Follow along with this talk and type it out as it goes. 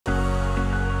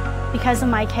Because of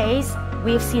MyCase,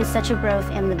 we've seen such a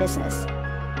growth in the business.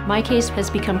 MyCase has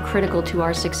become critical to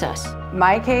our success.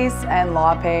 MyCase and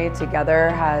LawPay together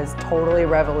has totally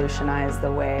revolutionized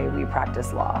the way we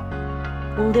practice law.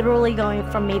 Literally going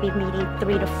from maybe meeting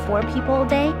 3 to 4 people a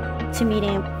day to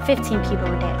meeting 15 people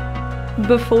a day.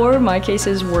 Before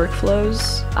MyCase's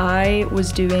workflows, I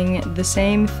was doing the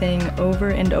same thing over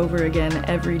and over again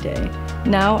every day.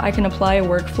 Now I can apply a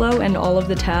workflow and all of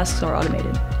the tasks are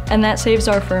automated. And that saves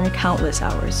our firm countless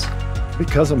hours.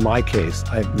 Because of MyCase,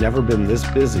 I've never been this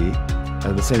busy.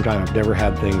 At the same time, I've never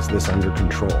had things this under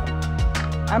control.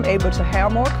 I'm able to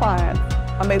have more clients,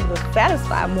 I'm able to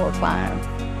satisfy more clients,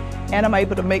 and I'm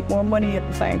able to make more money at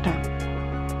the same time.